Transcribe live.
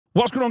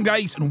What's going on,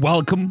 guys, and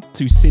welcome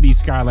to Cities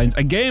Skylines,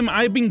 a game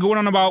I've been going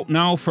on about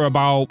now for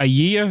about a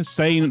year,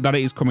 saying that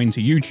it is coming to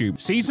YouTube.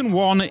 Season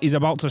 1 is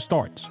about to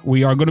start.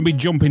 We are going to be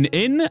jumping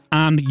in,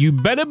 and you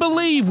better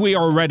believe we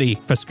are ready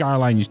for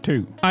Skylines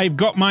 2. I've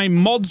got my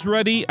mods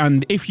ready,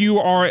 and if you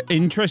are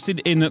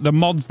interested in the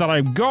mods that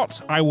I've got,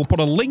 I will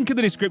put a link in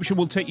the description.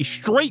 We'll take you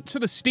straight to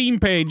the Steam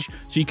page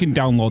so you can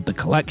download the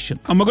collection.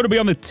 And we're going to be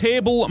on the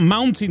Table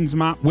Mountains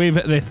map with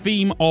the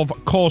theme of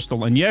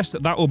Coastal, and yes,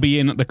 that will be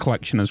in the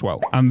collection as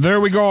well. And there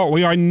we go.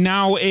 We are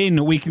now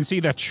in. We can see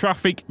the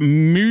traffic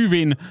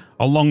moving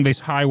along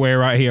this highway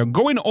right here,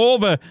 going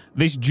over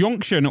this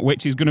junction,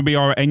 which is going to be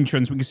our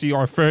entrance. We can see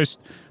our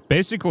first,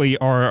 basically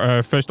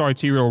our first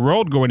arterial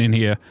road going in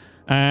here.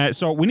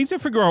 So we need to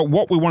figure out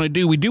what we want to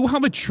do. We do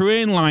have a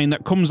train line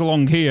that comes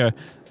along here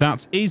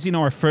that is in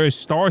our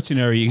first starting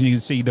area. You can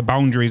see the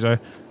boundaries are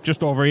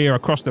just over here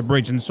across the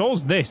bridge, and so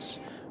is this.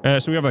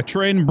 So we have a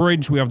train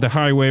bridge, we have the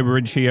highway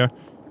bridge here.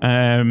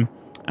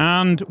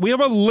 And we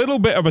have a little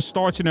bit of a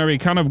starting area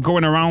kind of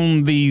going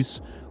around these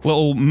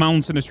little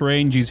mountainous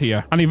ranges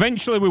here. And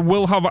eventually we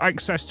will have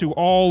access to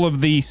all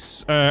of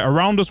these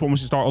around us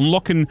once we start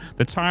unlocking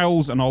the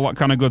tiles and all that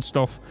kind of good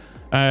stuff.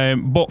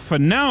 But for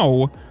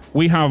now,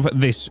 we have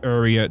this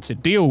area to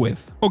deal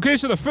with. Okay,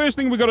 so the first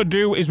thing we got to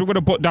do is we're going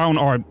to put down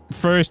our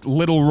first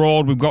little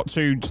road we've got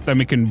to, just then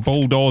we can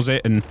bulldoze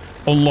it and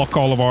unlock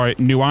all of our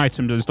new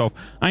items and stuff.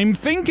 I'm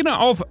thinking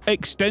of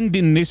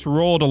extending this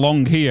road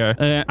along here.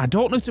 I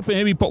don't know if to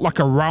maybe put like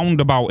a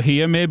roundabout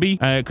here, maybe,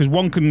 because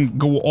one can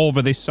go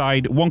over this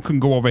side, one can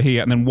go over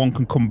here, and then one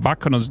can come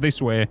back on us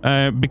this way.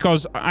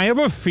 Because I have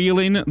a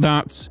feeling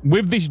that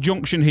with this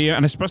junction here,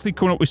 and especially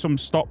coming up with some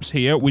stops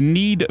here, we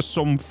need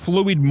some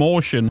fluid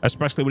motion,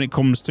 especially when it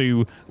comes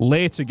to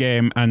later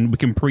game, and we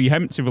can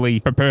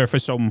preemptively prepare for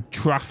some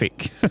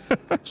traffic.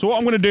 So what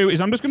I'm going to do is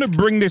I'm just going to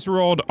bring this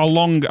road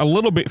along a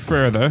little bit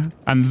further,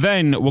 and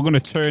then we're going to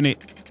turn it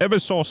ever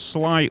so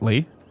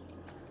slightly,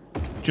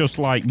 just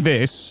like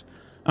this.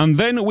 And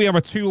then we have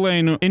a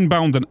 2-lane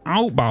inbound and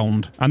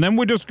outbound. And then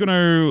we're just going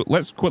to...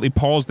 Let's quickly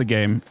pause the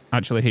game,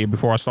 actually, here,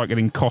 before I start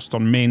getting cost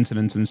on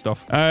maintenance and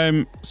stuff.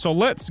 So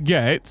let's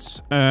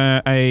get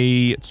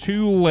a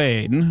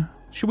 2-lane...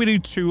 Should we do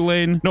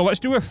 2-lane? No, let's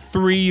do a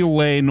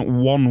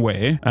 3-lane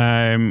one-way.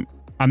 And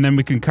then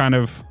we can kind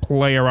of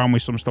play around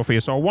with some stuff here.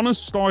 So I want to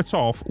start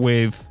off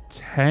with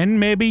 10,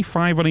 maybe?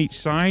 5 on each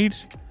side?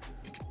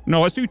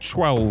 No, let's do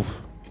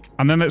 12.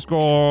 And then let's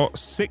go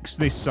 6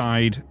 this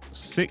side,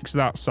 6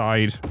 that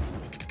side.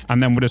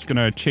 And then we're just going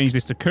to change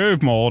this to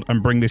curve mode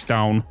and bring this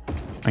down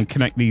and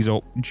connect these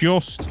up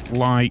just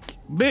like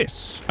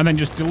this. And then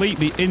just delete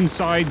the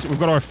insides. We've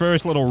got our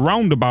first little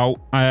roundabout.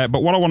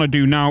 But what I want to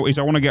do now is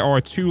I want to get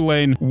our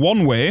 2-lane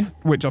one-way,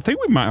 which I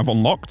think we might have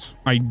unlocked.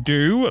 I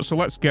do. So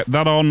let's get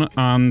that on,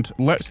 and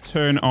let's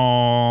turn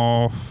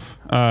off...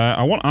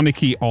 I want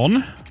anarchy on.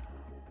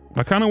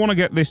 I kind of want to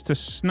get this to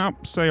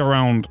snap, say,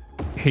 around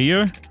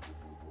here.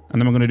 And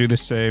then we're going to do the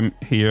same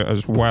here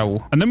as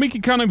well. And then we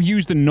can kind of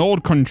use the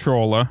node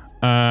controller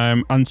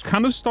and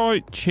kind of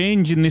start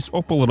changing this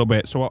up a little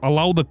bit. So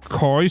allow the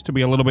cars to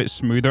be a little bit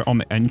smoother on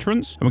the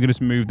entrance. And we're going to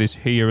just move this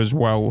here as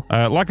well.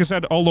 Like I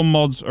said, all the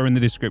mods are in the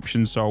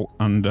description. So,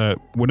 and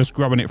we're just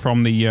grabbing it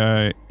from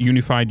the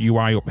unified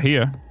UI up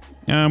here.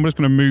 And we're just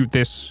going to move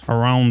this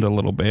around a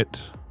little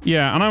bit.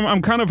 Yeah, and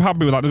I'm kind of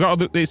happy with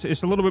that.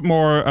 It's a little bit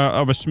more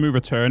of a smoother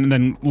turn. And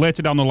then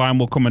later down the line,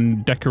 we'll come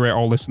and decorate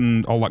all this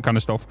and all that kind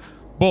of stuff.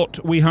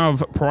 But we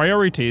have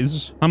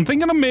priorities. I'm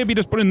thinking of maybe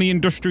just putting the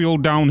industrial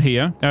down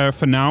here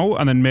for now,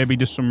 and then maybe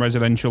just some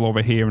residential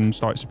over here and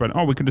start spreading.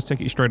 Oh, we could just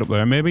take it straight up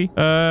there, maybe.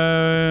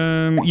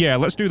 Yeah,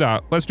 let's do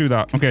that. Let's do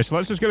that. Okay, so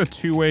let's just get a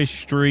 2-way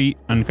street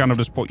and kind of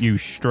just put you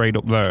straight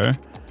up there.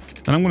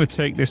 And I'm going to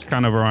take this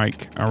kind of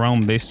like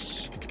around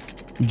this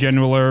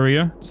general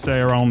area, say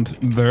around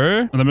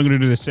there. And then we're going to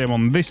do the same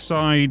on this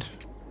side.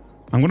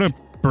 I'm going to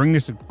bring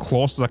this as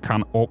close as I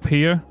can up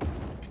here.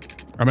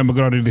 And then we're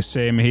going to do the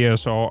same here,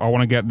 so I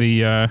want to get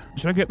the,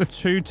 should I get the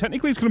 2?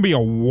 Technically, it's going to be a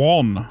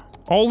 1.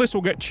 All this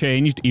will get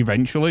changed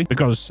eventually,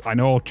 because I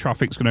know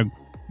traffic's going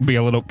to be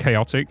a little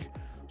chaotic.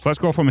 So let's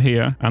go from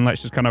here, and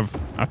let's just kind of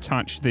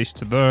attach this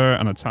to there,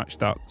 and attach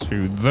that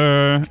to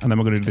there. And then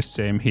we're going to do the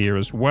same here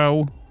as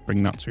well.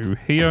 Bring that to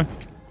here.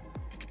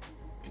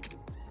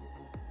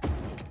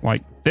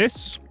 Like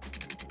this.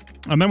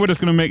 And then we're just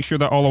going to make sure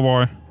that all of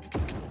our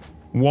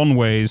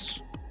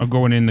one-ways are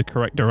going in the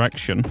correct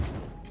direction.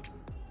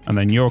 And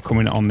then you're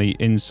coming on the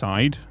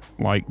inside,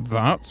 like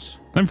that.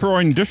 Then for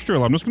our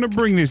industrial, I'm just going to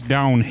bring this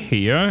down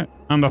here.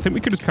 And I think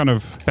we could just kind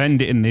of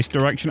bend it in this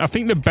direction. I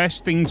think the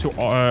best thing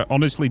to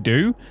honestly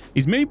do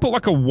is maybe put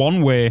like a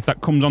one-way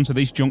that comes onto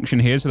this junction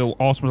here, so they'll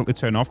automatically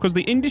turn off. Because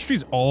the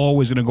industry's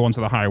always going to go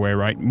onto the highway,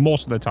 right?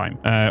 Most of the time.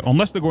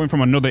 Unless they're going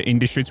from another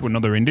industry to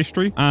another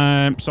industry.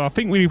 So I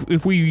think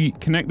if we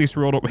connect this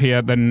road up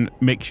here, then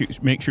make sure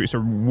it's a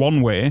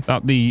one-way,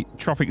 that the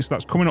traffic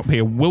that's coming up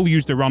here will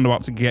use the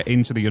roundabout to get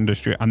into the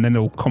industry, and then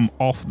they'll come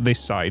off this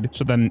side.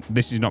 So then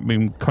this is not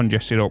being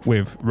congested up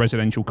with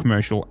residential,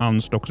 commercial,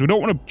 and stuff. Because we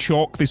don't want to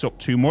chalk this up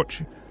too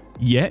much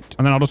yet.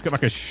 And then I'll just get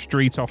like a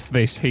street off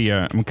this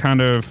here. I'm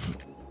kind of...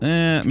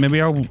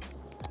 maybe I'll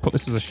put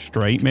this as a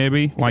straight,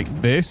 maybe.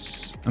 Like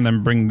this. And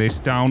then bring this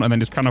down. And then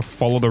just kind of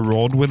follow the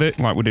road with it.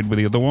 Like we did with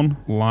the other one.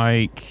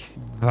 Like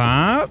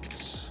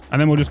that.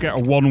 And then we'll just get a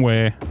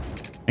one-way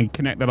and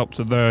connect that up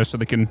to there so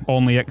they can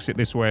only exit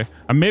this way.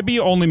 And maybe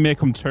only make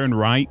them turn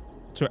right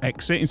to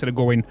exit instead of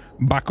going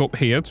back up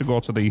here to go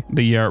to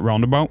the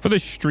roundabout. For the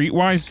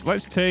streetwise,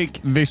 let's take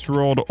this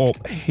road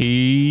up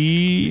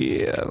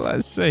here.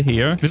 Let's say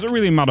here. Doesn't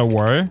really matter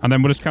where. And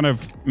then we'll just kind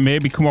of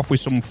maybe come off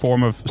with some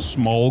form of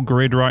small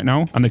grid right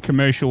now. And the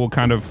commercial will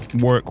kind of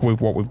work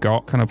with what we've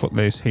got. Kind of put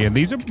this here.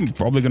 These are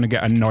probably going to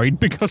get annoyed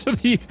because of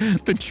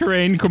the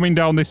train coming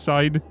down this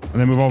side.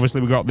 And then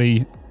we've got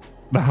the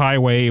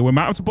highway. We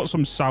might have to put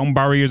some sound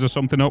barriers or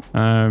something up.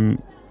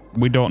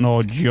 We don't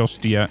know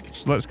just yet.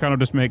 So let's kind of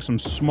just make some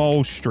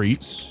small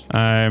streets.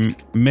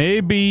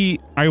 Maybe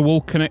I will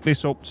connect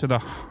this up to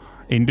the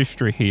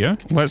industry here.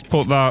 Let's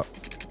put that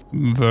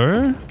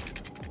there.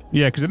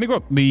 Yeah, because then they've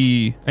got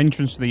the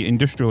entrance to the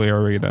industrial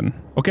area then.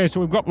 Okay,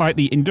 so we've got like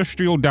the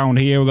industrial down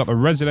here. We've got the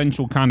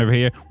residential kind of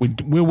here.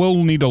 We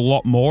will need a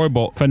lot more,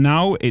 but for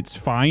now, it's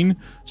fine.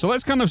 So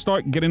let's kind of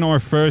start getting our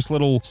first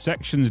little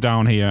sections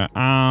down here.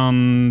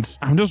 And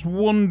I'm just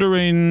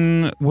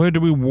wondering, where do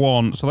we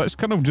want? So let's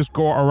kind of just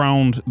go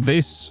around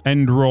this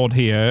end road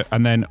here.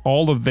 And then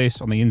all of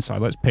this on the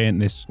inside. Let's paint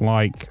this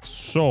like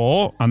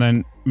so. And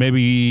then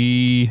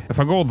maybe if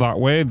I go that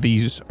way,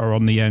 these are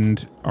on the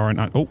end.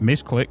 Oh,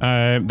 misclick.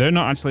 They're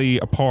not actually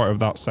a part of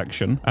that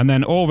section. And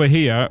then over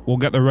here, we'll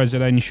get the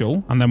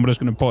residential. And then we're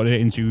just going to put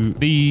it into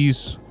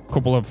these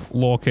couple of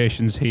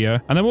locations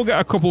here. And then we'll get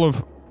a couple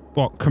of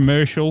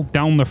commercial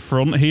down the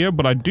front here.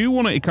 But I do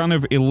want to kind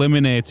of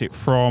eliminate it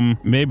from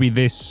maybe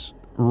this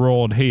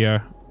road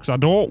here. Because I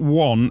don't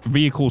want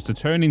vehicles to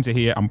turn into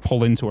here and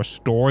pull into a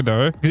store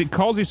there. Because it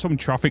causes some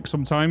traffic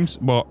sometimes.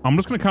 But I'm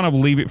just going to kind of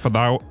leave it for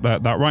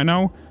that right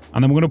now.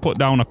 And then we're going to put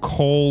down a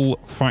coal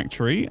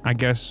factory, I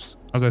guess,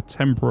 as a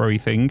temporary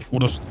thing. We'll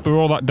just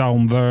throw that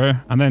down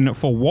there. And then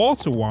for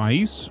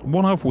water-wise,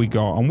 what have we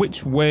got? And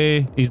which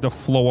way is the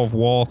flow of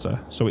water?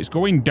 So it's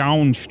going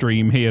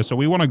downstream here. So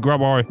we want to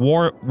grab our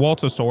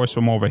water source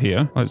from over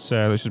here. Let's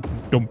just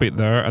dump it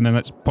there. And then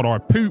let's put our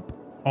poop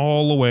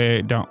all the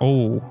way down.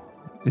 Oh,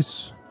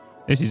 this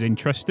is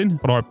interesting.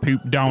 Put our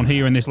poop down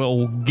here in this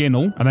little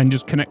ginnel. And then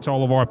just connect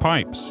all of our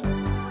pipes.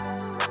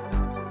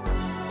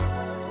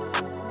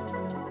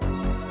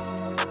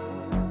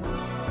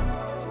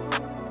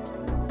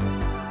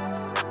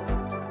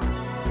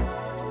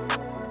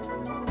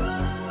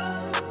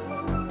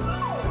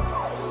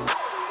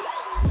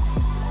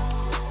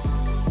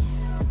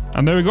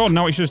 And there we go.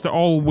 Now it's just that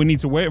all we need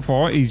to wait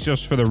for is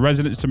just for the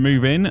residents to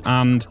move in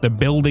and the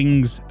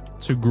buildings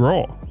to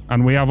grow.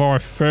 And we have our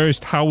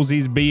first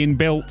houses being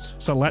built.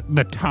 So let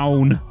the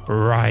town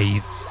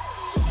rise.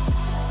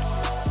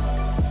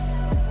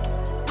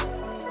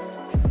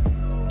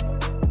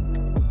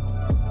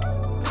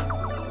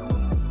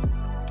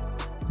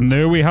 And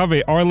there we have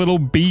it. Our little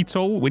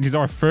beetle, which is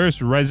our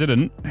first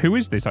resident. Who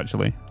is this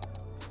actually?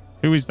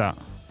 Who is that?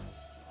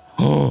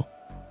 Oh,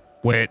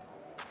 wait.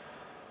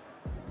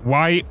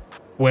 Why?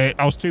 Wait,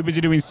 I was too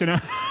busy doing cinema.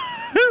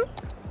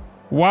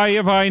 Why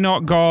have I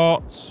not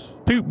got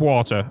poop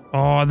water? Oh,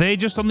 are they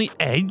just on the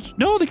edge?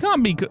 No, they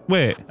can't be.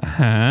 Wait,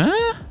 huh?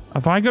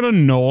 Have I got a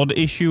node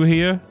issue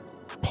here?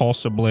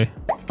 Possibly.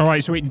 All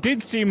right, so it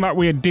did seem like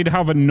we did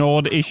have a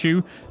node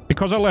issue.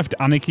 Because I left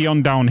Anarchy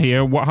on down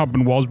here, what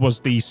happened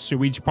was the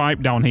sewage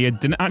pipe down here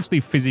didn't actually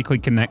physically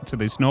connect to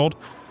this node,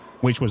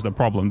 which was the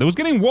problem. There was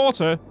getting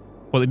water,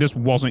 but it just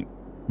wasn't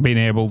being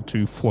able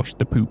to flush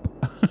the poop.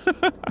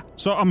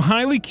 So I'm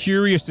highly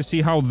curious to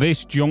see how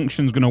this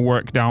junction's going to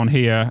work down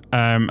here,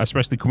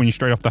 especially coming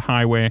straight off the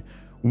highway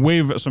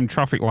with some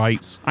traffic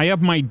lights. I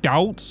have my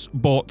doubts,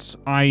 but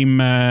I'm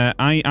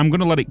going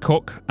to let it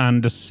cook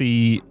and just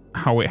see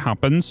how it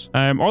happens.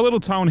 Our little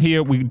town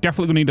here, we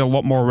definitely gonna need a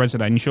lot more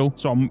residential,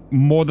 so I'm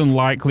more than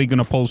likely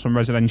gonna pull some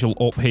residential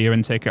up here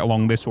and take it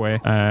along this way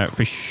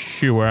for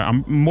sure.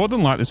 I'm more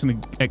than likely just gonna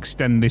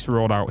extend this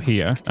road out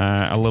here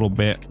a little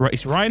bit. Right,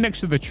 it's right next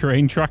to the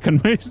train track,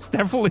 and it's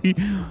definitely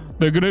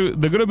they're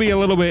gonna be a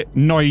little bit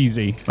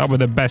noisy. That would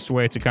be the best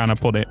way to kind of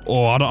put it.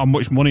 Oh, I don't have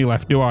much money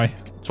left, do I?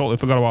 Totally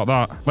forgot about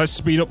that. Let's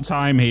speed up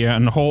time here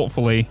and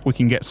hopefully we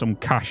can get some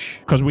cash.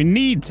 Because we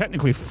need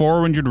technically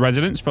 400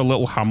 residents for a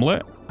little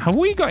hamlet. Have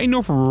we got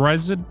enough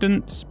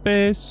resident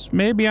space?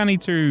 Maybe I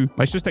need to...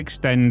 Let's just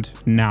extend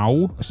now.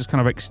 Let's just kind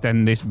of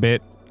extend this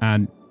bit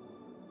and...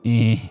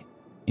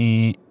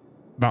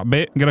 that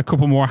bit. Get a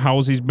couple more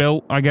houses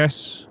built, I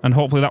guess. And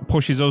hopefully that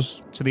pushes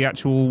us to the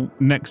actual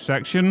next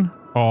section.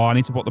 Oh, I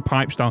need to put the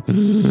pipes down.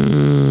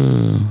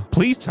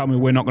 Please tell me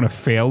we're not going to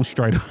fail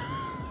straight up.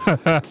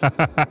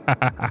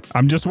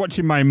 I'm just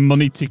watching my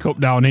money tick up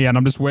down here and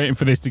I'm just waiting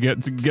for this to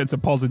get to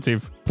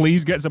positive.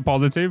 Please get to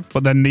positive.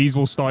 But then these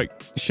will start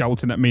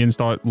shouting at me and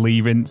start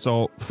leaving.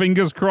 So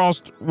fingers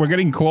crossed, we're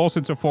getting closer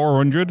to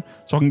 400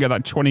 so I can get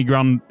that 20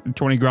 grand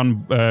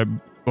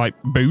like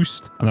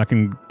boost, and I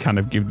can kind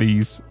of give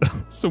these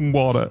some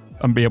water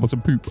and be able to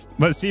poop.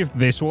 Let's see if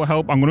this will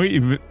help. I'm going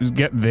to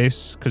get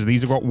this because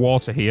these have got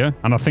water here,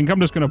 and I think I'm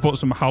just going to put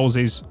some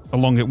houses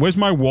along it. Where's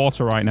my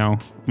water right now?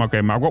 Okay,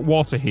 I've got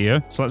water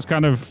here, so let's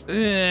kind of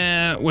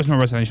where's my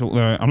residential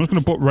there? I'm just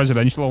going to put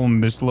residential on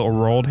this little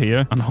road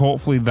here, and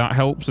hopefully that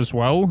helps as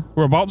well.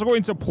 We're about to go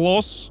into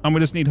plus, and we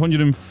just need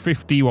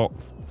 150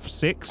 what,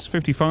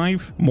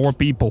 55 more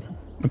people.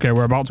 Okay,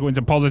 we're about to go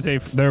into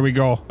positive. There we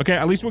go. Okay,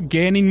 at least we're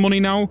gaining money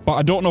now, but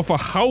I don't know for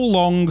how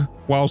long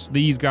whilst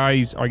these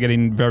guys are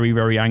getting very,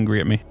 very angry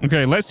at me.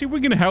 Okay, let's see if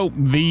we can help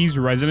these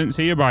residents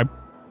here by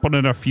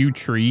putting a few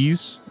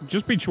trees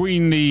just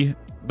between the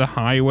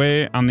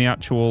highway and the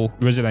actual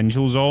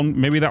residential zone.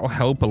 Maybe that'll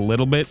help a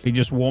little bit. It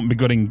just won't be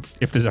good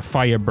if there's a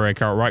fire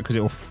breakout, right? Because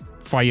it'll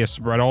fire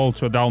spread all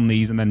to down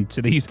these and then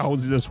to these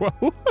houses as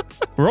well.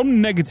 We're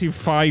on negative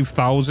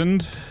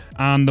 5,000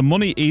 and the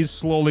money is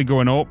slowly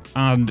going up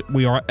and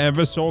we are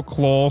ever so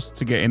close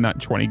to getting that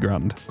 20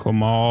 grand.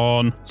 Come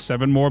on.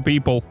 7 more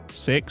people.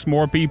 6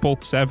 more people.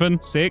 7,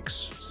 6,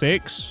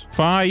 6,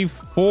 5,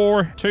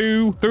 4,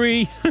 2,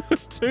 3,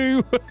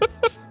 2.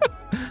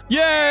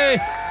 Yay!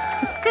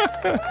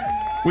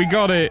 We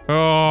got it.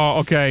 Oh,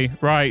 okay.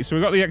 Right. So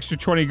we got the extra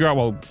 20 grand.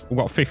 Well, we've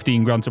got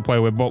 15 grand to play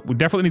with, but we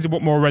definitely need to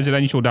put more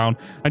residential down.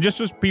 And just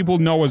as people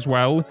know as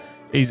well,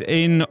 is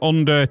in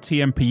under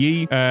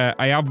TMPE.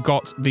 I have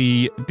got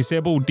the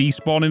disable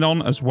despawning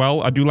on as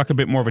well. I do like a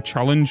bit more of a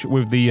challenge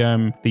with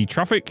the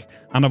traffic,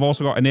 and I've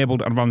also got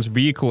enabled advanced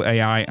vehicle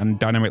AI and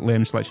dynamic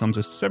lane selection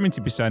onto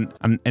 70%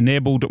 and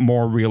enabled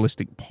more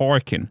realistic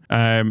parking.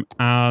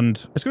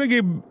 And it's going to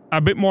give a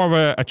bit more of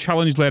a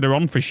challenge later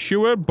on for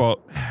sure, but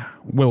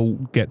we'll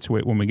get to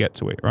it when we get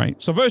to it,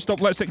 right? So first up,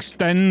 let's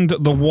extend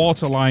the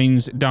water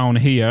lines down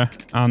here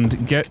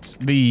and get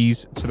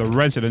these to the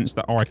residents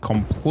that are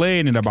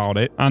complaining about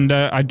it. And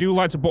I do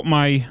like to put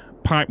my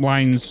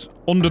pipelines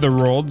under the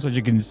roads, as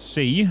you can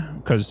see,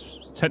 because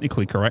it's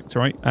technically correct,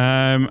 right?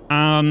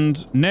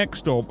 And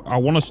next up, I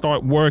want to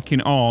start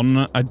working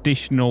on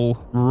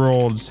additional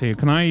roads here.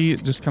 Can I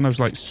just kind of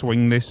like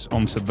swing this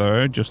onto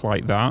there, just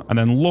like that? And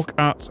then look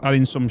at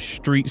adding some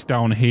streets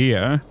down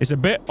here. It's a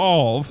bit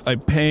of a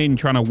pain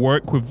trying to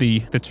work with the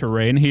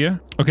terrain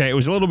here. Okay, it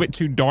was a little bit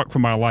too dark for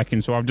my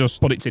liking, so I've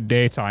just put it to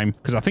daytime,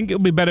 because I think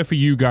it'll be better for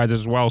you guys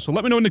as well. So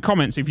let me know in the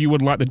comments if you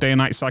would like the day and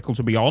night cycle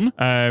to be on,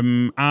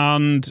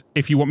 and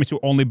if you want me to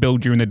only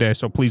build during the day,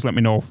 so please let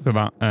me know for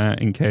that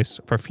in case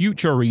for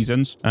future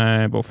reasons,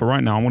 but for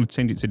right now I want to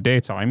change it to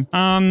daytime.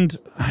 And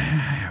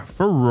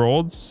for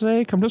road's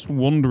sake, I'm just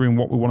wondering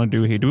what we want to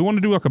do here. Do we want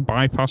to do like a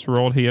bypass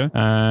road here,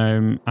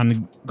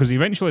 and because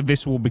eventually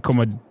this will become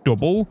a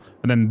double,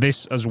 and then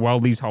this as well,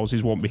 these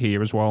houses won't be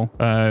here as well.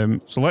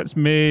 So let's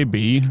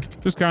maybe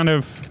just kind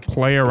of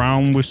play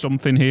around with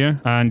something here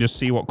and just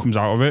see what comes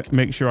out of it.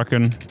 Make sure I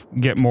can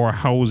get more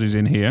houses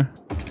in here,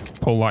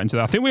 pull that into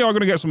that. I think we are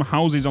going to get some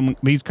houses on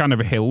these kind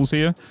of hills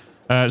here.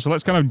 So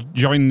let's kind of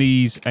join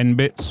these end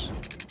bits.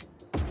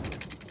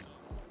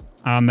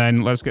 And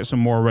then let's get some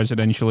more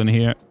residential in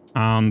here.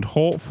 And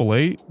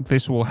hopefully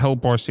this will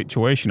help our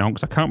situation out,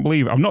 because I can't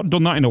believe I've not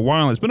done that in a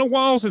while. It's been a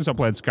while since I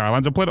played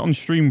Skylines. I played it on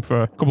stream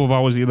for a couple of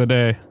hours the other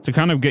day to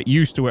kind of get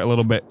used to it a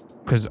little bit.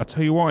 Because I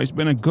tell you what, it's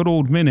been a good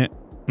old minute.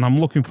 And I'm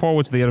looking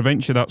forward to the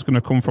adventure that's going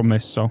to come from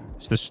this. So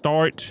it's the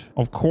start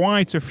of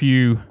quite a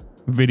few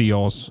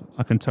videos,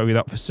 I can tell you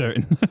that for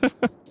certain.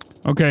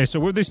 Okay, so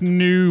with this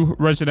new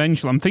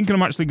residential, I'm thinking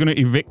I'm actually going to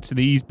evict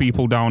these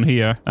people down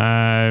here.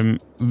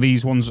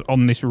 These ones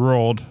on this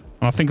road.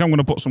 And I think I'm going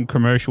to put some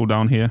commercial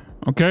down here.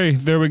 Okay,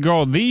 there we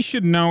go. These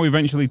should now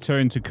eventually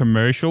turn to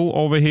commercial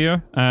over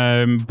here.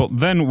 But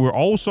then we're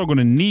also going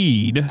to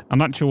need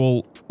an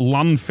actual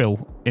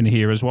landfill in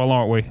here as well,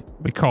 aren't we?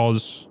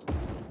 Because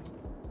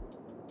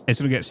it's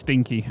going to get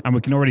stinky. And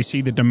we can already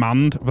see the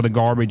demand for the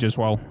garbage as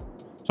well.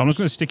 So I'm just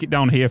going to stick it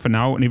down here for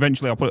now, and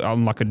eventually I'll put it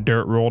on like a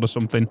dirt road or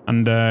something,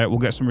 and we'll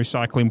get some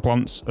recycling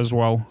plants as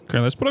well. Okay,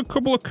 let's put a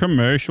couple of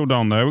commercial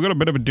down there. We've got a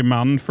bit of a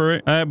demand for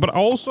it, but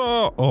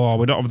also, oh,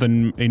 we don't have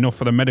enough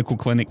for the medical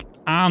clinic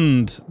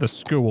and the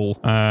school,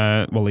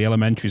 well, the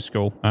elementary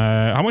school.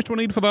 How much do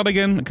we need for that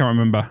again? I can't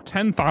remember.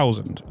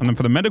 10,000. And then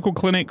for the medical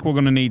clinic, we're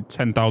going to need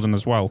 10,000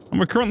 as well. And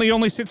we're currently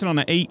only sitting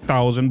on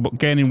 8,000, but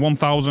gaining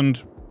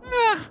 1,000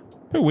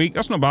 per week.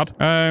 That's not bad.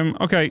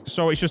 Okay,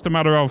 so it's just a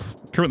matter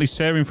of currently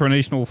saving for an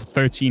additional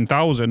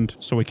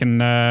 13,000 so we can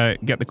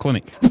get the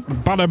clinic.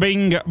 Bada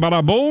bing,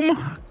 bada boom.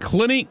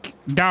 Clinic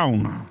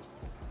down.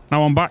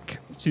 Now I'm back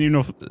to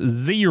enough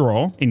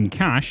 0 in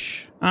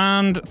cash,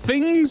 and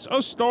things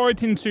are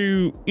starting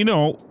to, you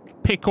know,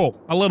 pick up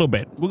a little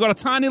bit. We've got a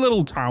tiny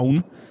little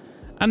town,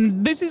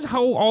 and this is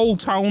how all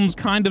towns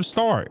kind of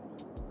start.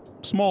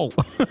 Small.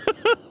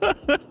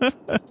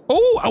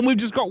 Oh, and we've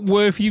just got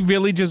Worthy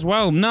Village as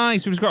well.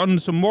 Nice. We've just got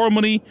some more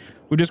money.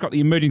 We've just got the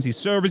emergency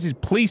services,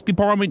 police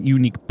department,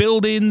 unique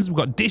buildings. We've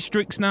got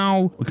districts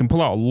now. We can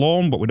pull out a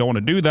loan, but we don't want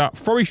to do that.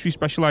 Forestry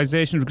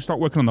specializations. We can start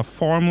working on the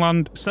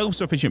farmland,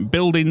 self-sufficient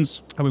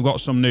buildings. And we've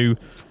got some new,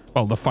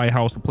 well, the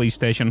firehouse, the police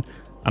station.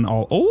 and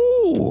all.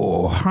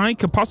 Oh, high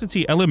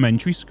capacity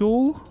elementary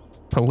school,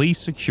 police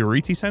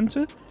security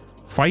center.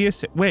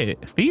 Wait,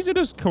 these are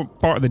just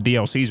part of the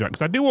DLCs, right?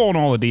 Because I do own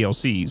all the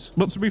DLCs.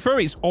 But to be fair,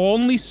 it's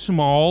only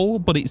small,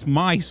 but it's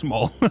my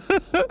small.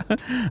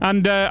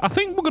 And I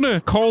think we're going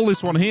to call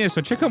this one here. So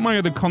check out my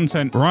other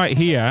content right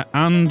here.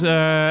 And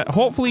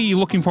hopefully you're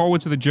looking forward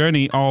to the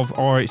journey of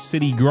our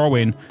city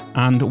growing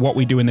and what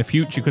we do in the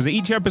future. Because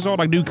each episode,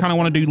 I do kind of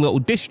want to do little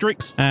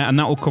districts, and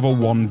that will cover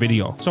one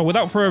video. So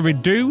without further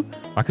ado,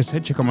 like I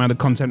said, check out my other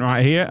content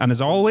right here. And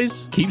as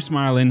always, keep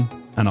smiling,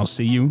 and I'll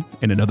see you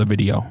in another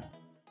video.